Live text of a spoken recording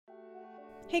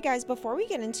Hey guys, before we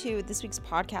get into this week's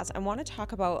podcast, I want to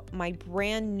talk about my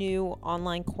brand new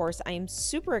online course. I am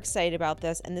super excited about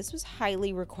this, and this was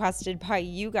highly requested by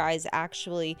you guys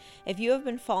actually. If you have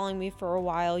been following me for a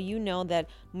while, you know that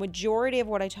majority of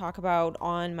what I talk about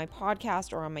on my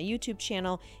podcast or on my YouTube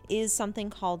channel is something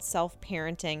called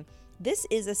self-parenting. This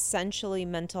is essentially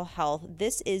mental health.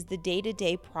 This is the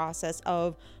day-to-day process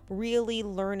of really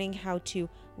learning how to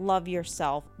love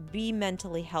yourself, be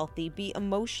mentally healthy, be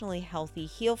emotionally healthy,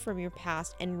 heal from your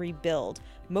past and rebuild,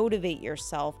 motivate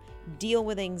yourself, deal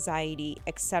with anxiety,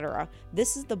 etc.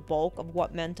 This is the bulk of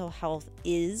what mental health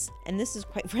is, and this is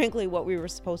quite frankly what we were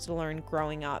supposed to learn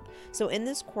growing up. So in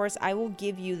this course, I will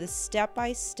give you the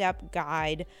step-by-step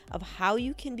guide of how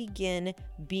you can begin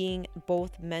being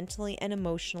both mentally and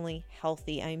emotionally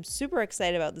healthy. I am super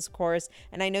excited about this course,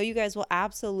 and I know you guys will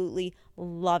absolutely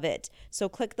love it. So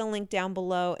click the link down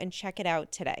below and check it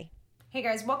out today. Hey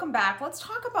guys, welcome back. Let's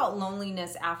talk about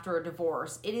loneliness after a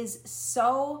divorce. It is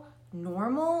so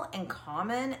normal and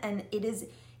common, and it is,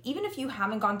 even if you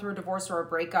haven't gone through a divorce or a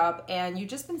breakup and you've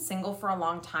just been single for a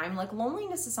long time, like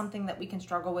loneliness is something that we can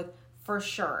struggle with for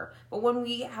sure. But when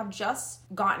we have just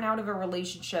gotten out of a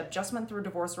relationship, just went through a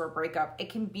divorce or a breakup, it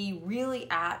can be really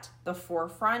at the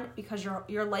forefront because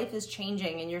your life is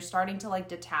changing and you're starting to like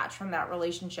detach from that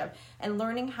relationship, and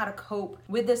learning how to cope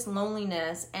with this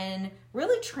loneliness and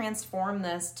really transform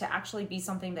this to actually be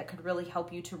something that could really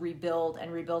help you to rebuild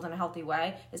and rebuild in a healthy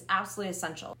way is absolutely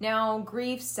essential. Now,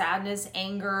 grief, sadness,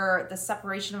 anger, the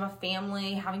separation of a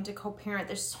family, having to co-parent,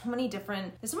 there's so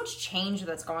much change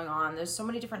that's going on. There's so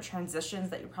many different transitions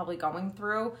that you're probably going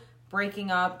through.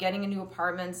 Breaking up, getting a new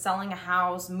apartment, selling a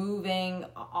house, moving,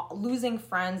 losing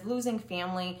friends, losing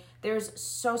family. There's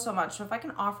so much. So if I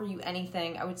can offer you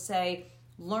anything, I would say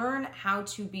learn how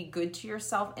to be good to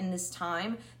yourself in this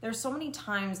time. There's so many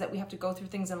times that we have to go through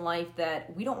things in life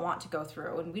that we don't want to go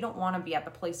through, and we don't want to be at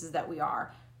the places that we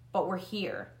are, but we're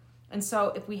here. And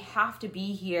so if we have to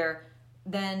be here,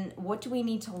 then what do we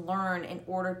need to learn in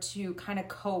order to kind of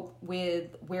cope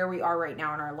with where we are right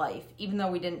now in our life, even though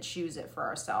we didn't choose it for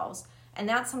ourselves? And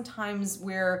that's sometimes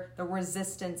where the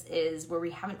resistance is, where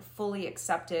we haven't fully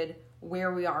accepted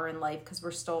where we are in life because we're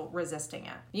still resisting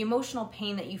it. The emotional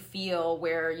pain that you feel,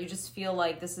 where you just feel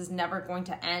like this is never going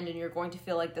to end and you're going to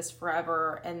feel like this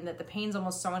forever, and that the pain's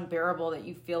almost so unbearable that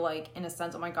you feel like, in a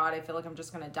sense, oh my God, I feel like I'm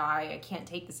just going to die. I can't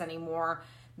take this anymore.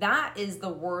 That is the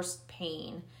worst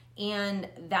pain. And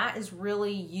that is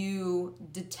really you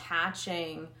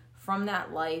detaching from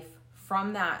that life,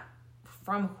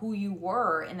 from who you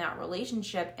were in that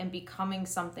relationship, and becoming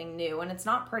something new. And it's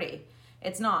not pretty.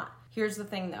 It's not. Here's the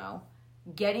thing though.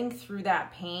 Getting through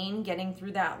that pain, getting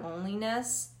through that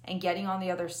loneliness, and getting on the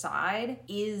other side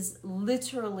is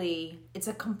literally, it's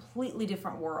a completely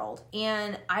different world.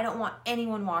 And I don't want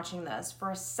anyone watching this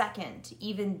for a second to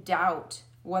even doubt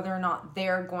whether or not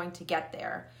they're going to get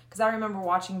there. Because I remember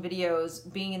watching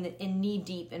videos, being in knee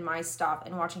deep in my stuff,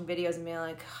 and watching videos and being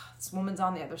like, this woman's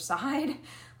on the other side.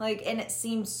 And it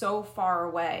seemed so far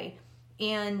away.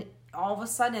 And all of a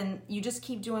sudden, you just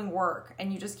keep doing work,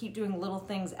 and you just keep doing little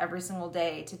things every single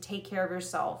day to take care of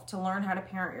yourself, to learn how to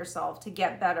parent yourself, to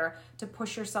get better, to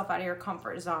push yourself out of your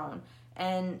comfort zone.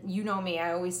 And you know me,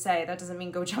 I always say that doesn't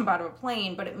mean go jump out of a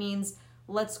plane, but it means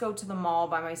let's go to the mall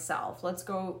by myself. Let's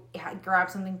go grab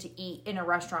something to eat in a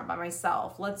restaurant by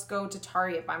myself. Let's go to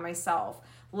Target by myself.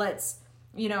 Let's,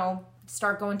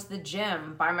 start going to the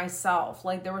gym by myself.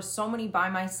 There were so many by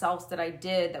myselfs that I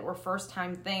did that were first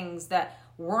time things that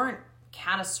weren't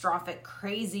catastrophic,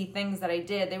 crazy things that I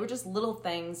did. They were just little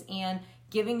things, and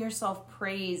giving yourself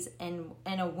praise and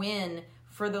a win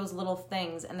for those little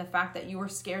things, and the fact that you were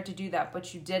scared to do that,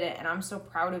 but you did it, and I'm so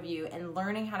proud of you. And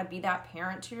learning how to be that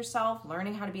parent to yourself,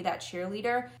 learning how to be that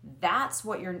cheerleader, that's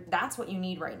what you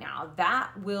need right now. That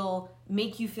will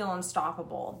make you feel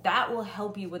unstoppable. That will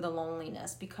help you with the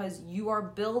loneliness, because you are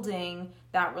building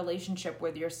that relationship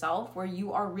with yourself where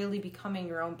you are really becoming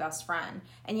your own best friend.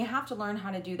 And you have to learn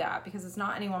how to do that, because it's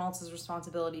not anyone else's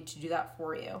responsibility to do that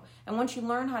for you. And once you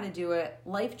learn how to do it,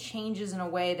 life changes in a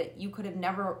way that you could have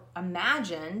never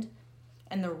imagined.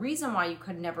 And the reason why you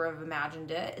could never have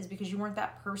imagined it is because you weren't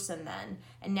that person then.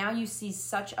 And now you see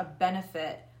such a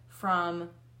benefit from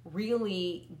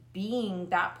really being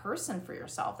that person for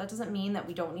yourself. That doesn't mean that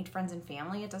we don't need friends and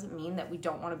family. It doesn't mean that we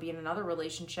don't want to be in another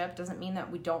relationship. It doesn't mean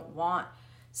that we don't want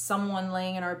someone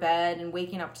laying in our bed and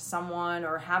waking up to someone,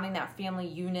 or having that family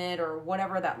unit, or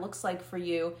whatever that looks like for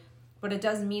you. But it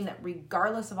does mean that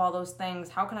regardless of all those things,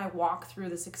 how can I walk through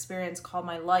this experience called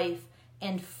my life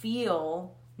and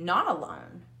feel not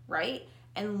alone, right?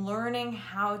 And learning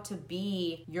how to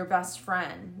be your best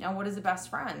friend. Now, what is a best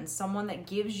friend? Someone that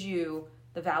gives you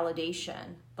the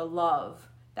validation, the love,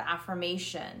 the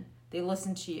affirmation. They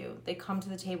listen to you. They come to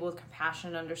the table with compassion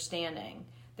and understanding.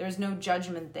 There's no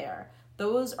judgment there.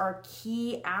 Those are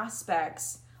key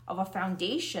aspects of a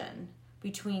foundation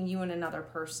between you and another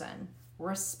person.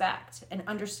 Respect and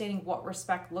understanding what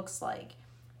respect looks like.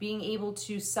 Being able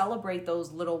to celebrate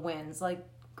those little wins. Like,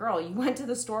 girl, you went to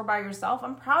the store by yourself.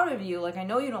 I'm proud of you. Like, I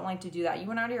know you don't like to do that. You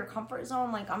went out of your comfort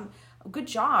zone. Like, good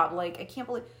job. Like, I can't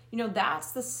believe,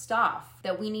 that's the stuff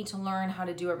that we need to learn how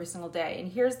to do every single day.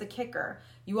 And here's the kicker.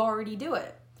 You already do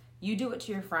it. You do it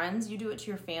to your friends. You do it to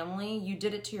your family. You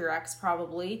did it to your ex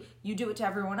probably. You do it to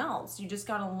everyone else. You just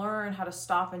got to learn how to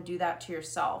stop and do that to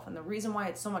yourself. And the reason why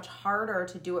it's so much harder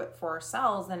to do it for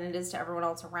ourselves than it is to everyone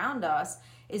else around us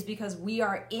is because we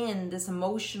are in this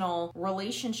emotional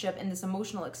relationship and this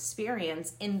emotional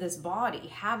experience in this body,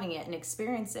 having it and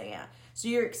experiencing it. So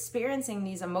you're experiencing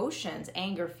these emotions,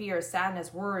 anger, fear,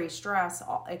 sadness, worry, stress,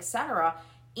 etc.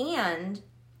 And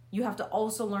you have to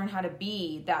also learn how to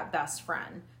be that best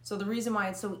friend. So the reason why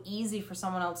it's so easy for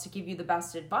someone else to give you the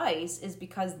best advice is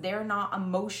because they're not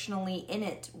emotionally in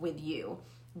it with you.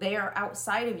 They are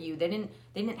outside of you. They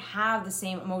didn't have the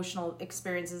same emotional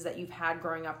experiences that you've had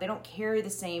growing up. They don't carry the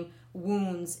same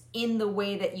wounds in the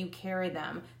way that you carry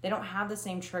them. They don't have the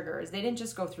same triggers. They didn't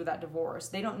just go through that divorce.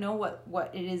 They don't know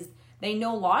what it is. They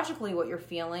know logically what you're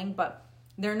feeling, but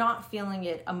they're not feeling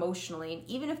it emotionally. And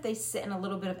even if they sit in a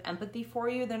little bit of empathy for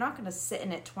you, they're not going to sit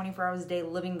in it 24 hours a day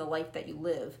living the life that you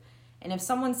live. And if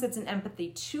someone sits in empathy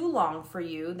too long for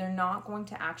you, they're not going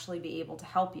to actually be able to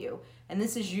help you. And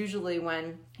this is usually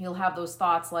when you'll have those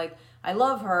thoughts like, I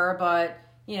love her, but,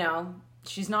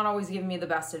 she's not always giving me the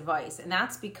best advice. And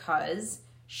that's because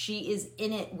she is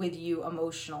in it with you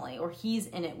emotionally, or he's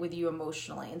in it with you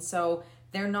emotionally. And so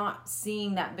they're not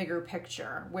seeing that bigger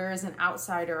picture. Whereas an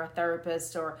outsider, a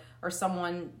therapist, or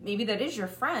someone maybe that is your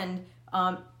friend,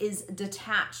 is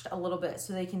detached a little bit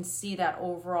so they can see that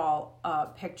overall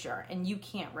picture. And you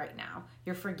can't right now.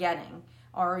 You're forgetting,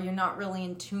 or you're not really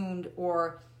in tuned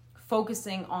or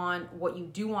focusing on what you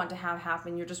do want to have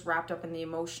happen. You're just wrapped up in the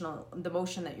emotion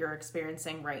that you're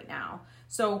experiencing right now.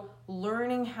 So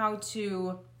learning how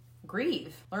to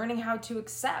grieve, learning how to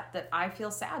accept that I feel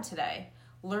sad today,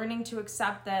 learning to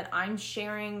accept that I'm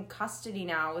sharing custody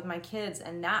now with my kids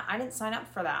and that I didn't sign up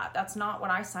for that. That's not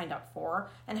what I signed up for,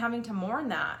 and having to mourn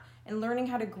that and learning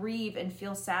how to grieve and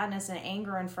feel sadness and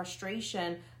anger and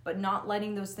frustration, but not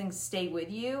letting those things stay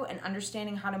with you and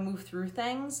understanding how to move through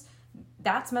things.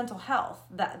 That's mental health.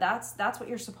 That's what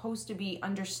you're supposed to be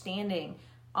understanding.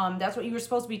 That's what you were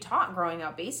supposed to be taught growing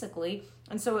up, basically.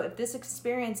 And so if this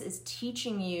experience is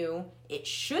teaching you, it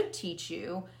should teach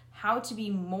you how to be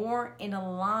more in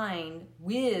line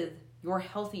with your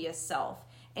healthiest self.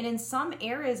 And in some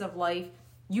areas of life,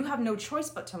 you have no choice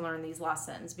but to learn these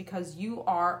lessons because you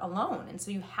are alone. And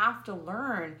so you have to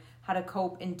learn how to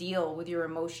cope and deal with your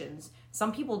emotions.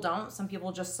 Some people don't. Some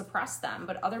people just suppress them.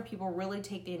 But other people really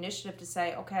take the initiative to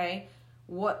say, okay,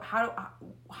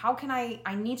 how can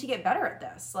I need to get better at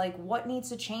this? Like, what needs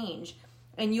to change?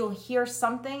 And you'll hear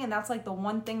something, and that's like the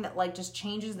one thing that like just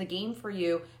changes the game for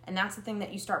you. And that's the thing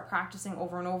that you start practicing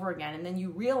over and over again. And then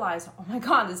you realize, oh my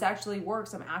God, this actually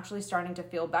works. I'm actually starting to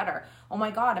feel better. Oh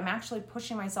my God, I'm actually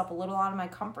pushing myself a little out of my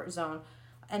comfort zone.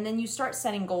 And then you start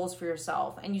setting goals for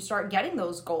yourself and you start getting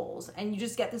those goals and you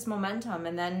just get this momentum,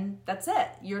 and then that's it.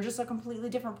 You're just a completely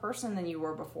different person than you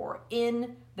were before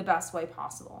in the best way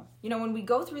possible. When we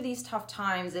go through these tough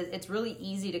times, it's really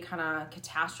easy to kind of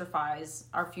catastrophize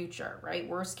our future, right?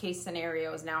 Worst case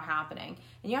scenario is now happening.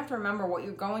 And you have to remember what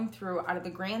you're going through out of the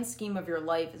grand scheme of your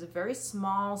life is a very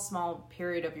small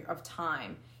period of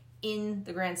time in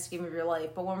the grand scheme of your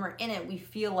life. But when we're in it, we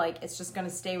feel like it's just going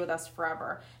to stay with us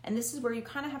forever. And this is where you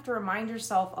kind of have to remind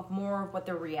yourself of more of what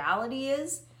the reality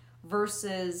is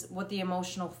versus what the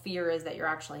emotional fear is that you're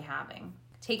actually having.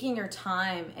 Taking your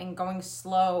time and going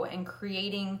slow and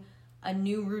creating a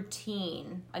new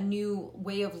routine, a new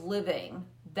way of living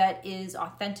that is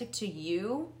authentic to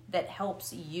you, that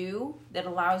helps you, that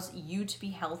allows you to be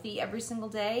healthy every single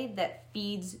day, that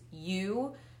feeds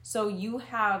you. So you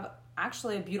have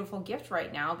actually a beautiful gift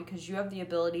right now because you have the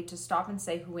ability to stop and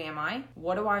say, who am I?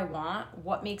 What do I want?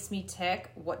 What makes me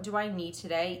tick? What do I need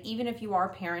today? Even if you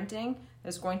are parenting,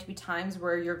 there's going to be times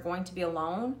where you're going to be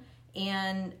alone.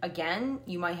 And again,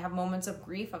 you might have moments of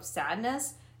grief, of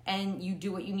sadness, and you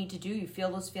do what you need to do. You feel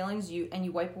those feelings, and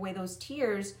you wipe away those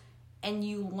tears, and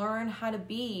you learn how to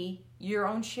be your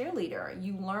own cheerleader.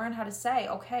 You learn how to say,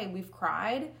 okay, we've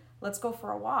cried. Let's go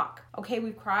for a walk. Okay,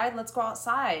 we've cried. Let's go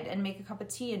outside and make a cup of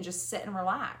tea and just sit and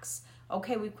relax.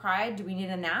 Okay, we've cried. Do we need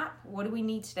a nap? What do we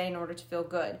need today in order to feel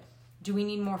good? Do we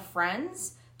need more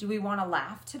friends? Do we want to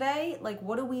laugh today? Like,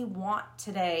 what do we want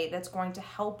today that's going to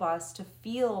help us to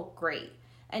feel great?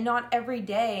 And not every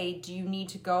day do you need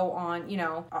to go on,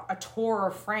 a tour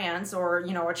of France or,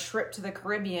 a trip to the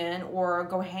Caribbean or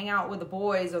go hang out with the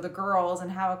boys or the girls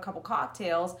and have a couple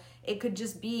cocktails. It could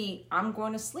just be, I'm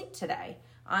going to sleep today.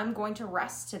 I'm going to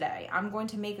rest today. I'm going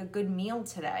to make a good meal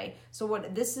today. So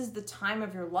this is the time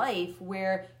of your life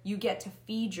where you get to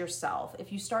feed yourself.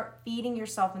 If you start feeding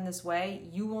yourself in this way,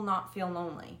 you will not feel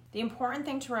lonely. The important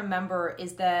thing to remember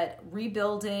is that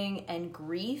rebuilding and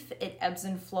grief, it ebbs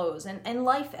and flows, and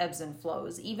life ebbs and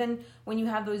flows. Even when you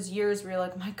have those years where you're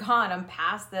like, my God, I'm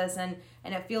past this and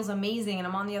it feels amazing and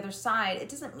I'm on the other side, it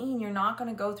doesn't mean you're not going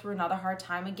to go through another hard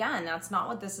time again. That's not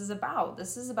what this is about.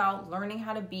 This is about learning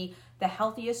how to be the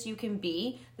healthiest you can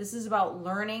be. This is about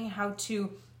learning how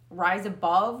to rise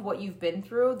above what you've been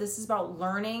through. This is about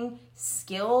learning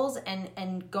skills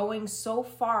and going so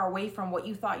far away from what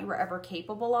you thought you were ever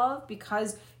capable of,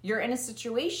 because you're in a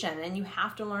situation and you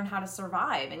have to learn how to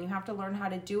survive, and you have to learn how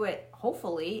to do it,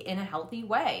 hopefully, in a healthy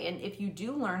way. And if you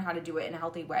do learn how to do it in a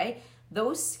healthy way,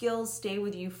 those skills stay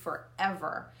with you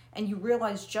forever. And you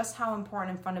realize just how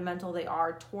important and fundamental they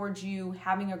are towards you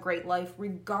having a great life,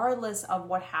 regardless of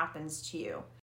what happens to you.